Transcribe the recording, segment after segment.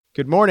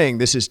Good morning.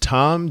 This is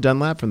Tom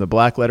Dunlap from the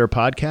Black Letter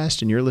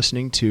Podcast, and you're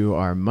listening to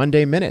our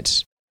Monday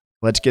Minutes.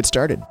 Let's get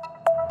started.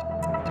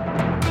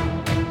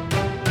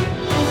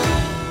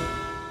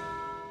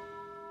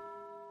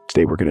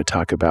 Today we're going to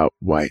talk about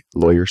why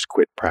lawyers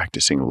quit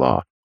practicing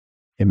law.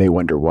 You may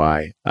wonder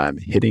why I'm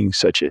hitting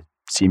such a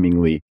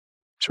seemingly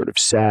sort of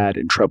sad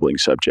and troubling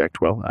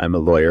subject. Well, I'm a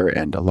lawyer,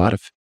 and a lot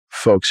of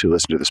folks who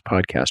listen to this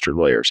podcast are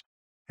lawyers,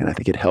 and I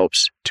think it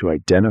helps to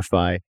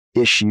identify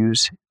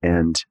issues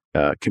and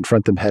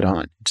confront them head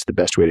on. It's the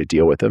best way to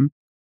deal with them,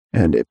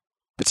 and it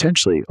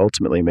potentially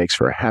ultimately makes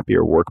for a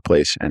happier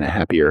workplace and a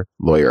happier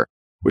lawyer,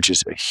 which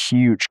is a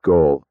huge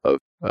goal of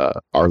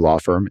our law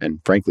firm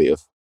and frankly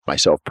of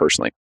myself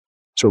personally.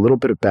 So a little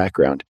bit of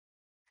background.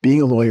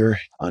 Being a lawyer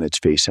on its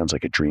face sounds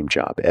like a dream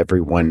job.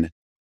 Everyone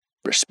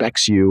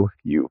respects you.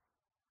 You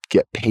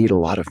get paid a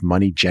lot of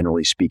money,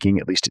 generally speaking.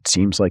 At least it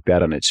seems like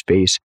that on its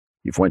face.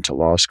 You've went to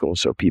law school,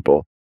 so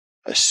people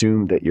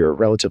assume that you're a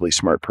relatively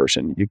smart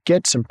person. You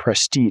get some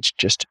prestige,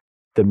 just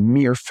the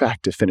mere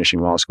fact of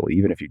finishing law school.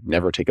 Even if you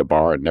never take a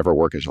bar and never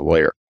work as a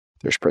lawyer,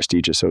 there's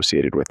prestige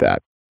associated with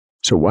that.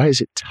 So why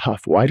is it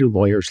tough? Why do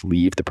lawyers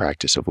leave the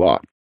practice of law?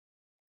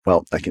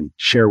 Well, I can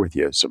share with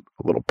you a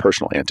little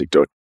personal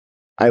anecdote.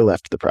 I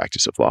left the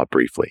practice of law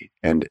briefly,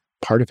 and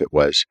part of it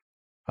was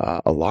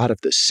a lot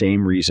of the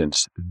same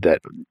reasons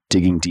that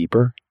digging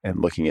deeper and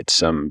looking at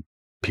some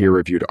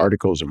peer-reviewed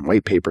articles and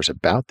white papers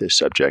about this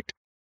subject,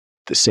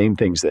 the same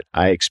things that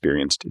I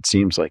experienced, it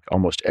seems like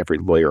almost every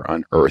lawyer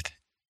on earth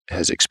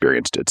has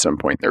experienced at some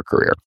point in their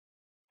career.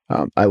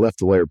 I left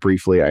the lawyer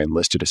briefly. I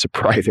enlisted as a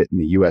private in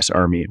the U.S.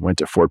 Army and went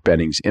to Fort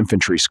Benning's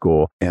infantry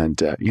school.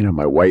 And,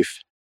 my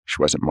wife,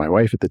 she wasn't my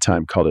wife at the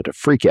time, called it a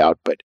freak out,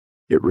 but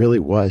it really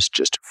was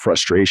just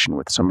frustration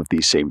with some of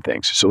these same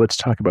things. So let's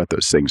talk about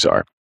those things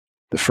are.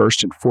 The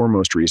first and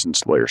foremost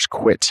reasons lawyers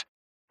quit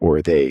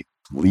or they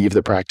leave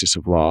the practice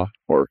of law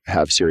or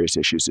have serious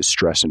issues is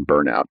stress and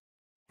burnout.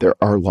 There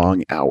are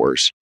long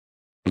hours.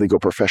 Legal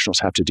professionals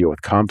have to deal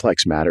with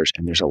complex matters,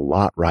 and there's a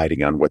lot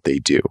riding on what they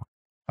do.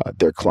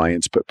 Their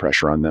clients put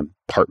pressure on them.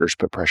 Partners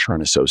put pressure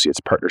on associates.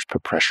 Partners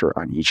put pressure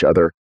on each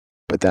other.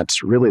 But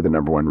that's really the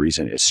number one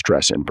reason is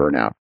stress and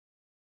burnout.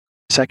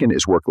 Second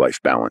is work-life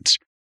balance.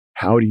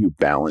 How do you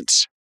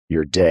balance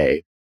your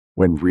day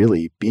when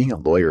really being a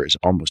lawyer is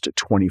almost a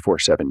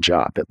 24/7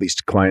 job? At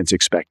least clients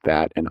expect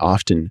that, and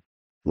often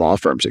law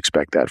firms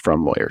expect that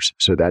from lawyers.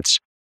 So that's,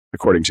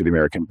 according to the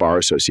American Bar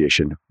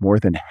Association, more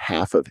than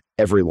half of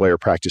every lawyer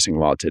practicing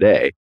law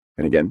today,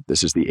 and again,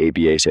 this is the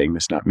ABA saying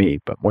this, not me,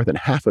 but more than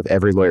half of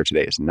every lawyer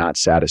today is not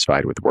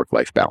satisfied with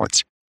work-life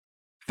balance.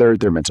 Third,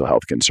 their mental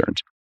health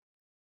concerns.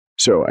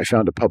 So I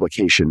found a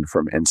publication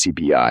from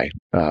NCBI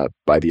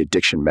by the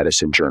Addiction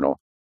Medicine Journal,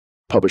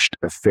 published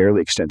a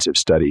fairly extensive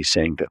study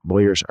saying that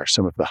lawyers are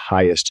some of the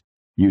highest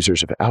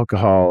users of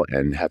alcohol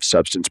and have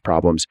substance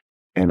problems,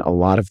 and a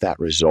lot of that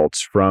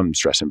results from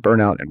stress and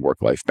burnout and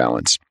work-life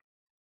balance.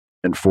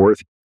 And fourth,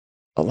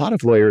 a lot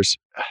of lawyers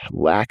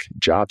lack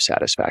job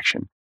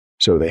satisfaction.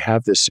 So they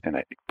have this, and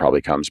it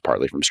probably comes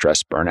partly from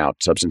stress,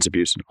 burnout, substance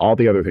abuse, and all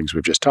the other things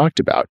we've just talked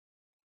about.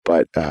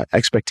 But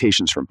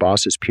expectations from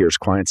bosses, peers,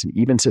 clients, and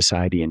even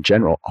society in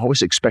general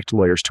always expect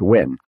lawyers to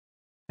win.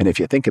 And if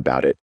you think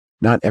about it,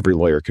 not every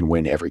lawyer can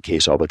win every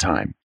case all the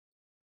time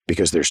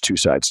because there's two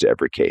sides to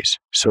every case.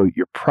 So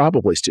you're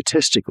probably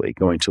statistically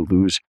going to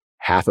lose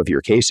half of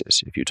your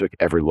cases. If you took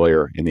every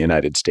lawyer in the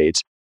United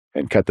States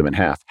and cut them in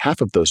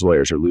half of those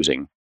lawyers are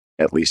losing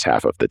at least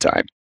half of the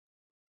time.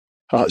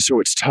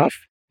 So it's tough,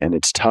 and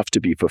it's tough to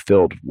be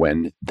fulfilled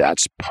when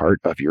that's part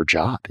of your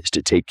job is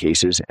to take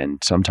cases and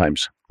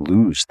sometimes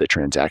lose the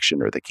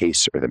transaction or the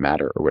case or the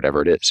matter or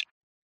whatever it is.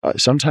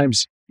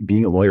 Sometimes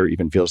being a lawyer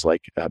even feels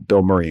like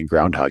Bill Murray in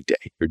Groundhog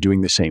Day. You're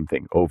doing the same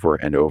thing over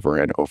and over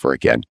and over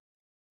again.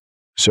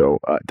 So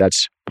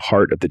that's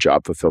part of the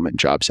job fulfillment and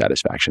job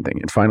satisfaction thing.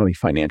 And finally,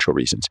 financial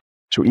reasons.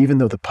 So even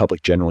though the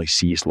public generally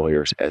sees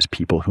lawyers as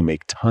people who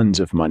make tons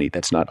of money,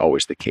 that's not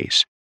always the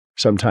case.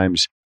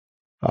 Sometimes,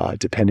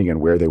 depending on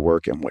where they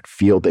work and what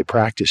field they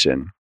practice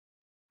in,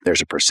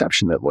 there's a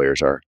perception that lawyers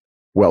are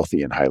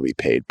wealthy and highly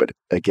paid. But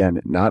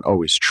again, not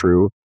always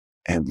true.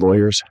 And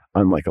lawyers,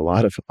 unlike a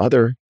lot of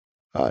other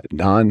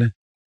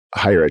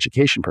non-higher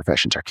education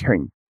professions, are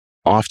carrying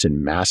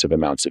often massive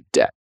amounts of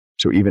debt.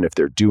 So even if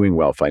they're doing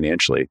well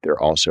financially, they're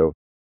also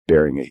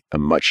bearing a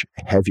much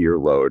heavier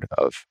load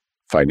of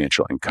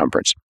financial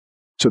encumbrance.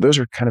 So those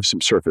are kind of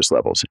some surface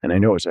levels. And I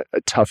know it's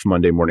a tough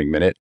Monday morning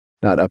minute,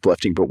 not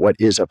uplifting, but what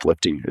is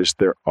uplifting is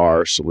there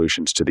are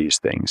solutions to these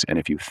things. And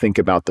if you think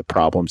about the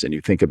problems and you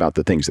think about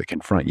the things that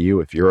confront you,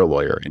 if you're a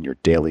lawyer in your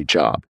daily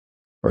job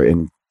or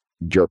in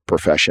your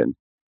profession,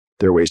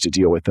 there are ways to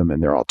deal with them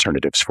and there are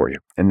alternatives for you.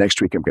 And next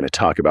week, I'm going to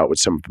talk about what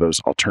some of those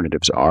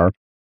alternatives are.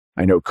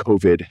 I know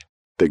COVID,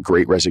 the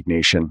Great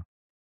Resignation,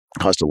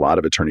 caused a lot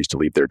of attorneys to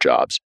leave their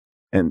jobs.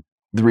 And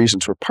the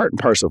reasons were part and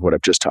parcel of what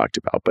I've just talked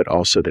about, but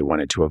also they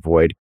wanted to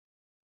avoid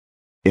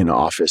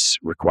in-office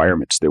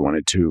requirements. They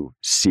wanted to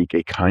seek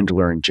a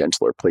kindler and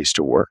gentler place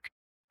to work.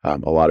 A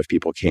lot of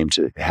people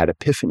had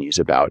epiphanies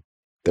about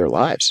their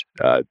lives.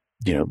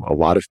 a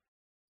lot of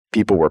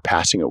people were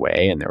passing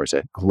away and there was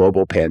a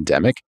global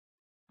pandemic,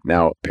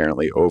 now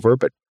apparently over,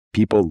 but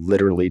people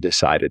literally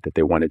decided that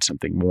they wanted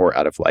something more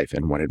out of life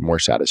and wanted more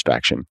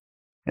satisfaction.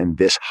 And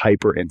this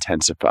hyper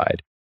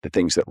intensified the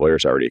things that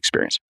lawyers already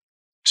experience.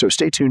 So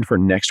stay tuned for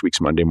next week's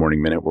Monday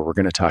Morning Minute, where we're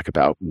going to talk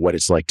about what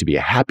it's like to be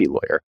a happy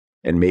lawyer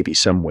and maybe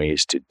some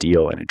ways to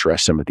deal and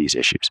address some of these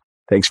issues.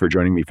 Thanks for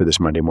joining me for this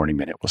Monday Morning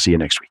Minute. We'll see you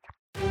next week.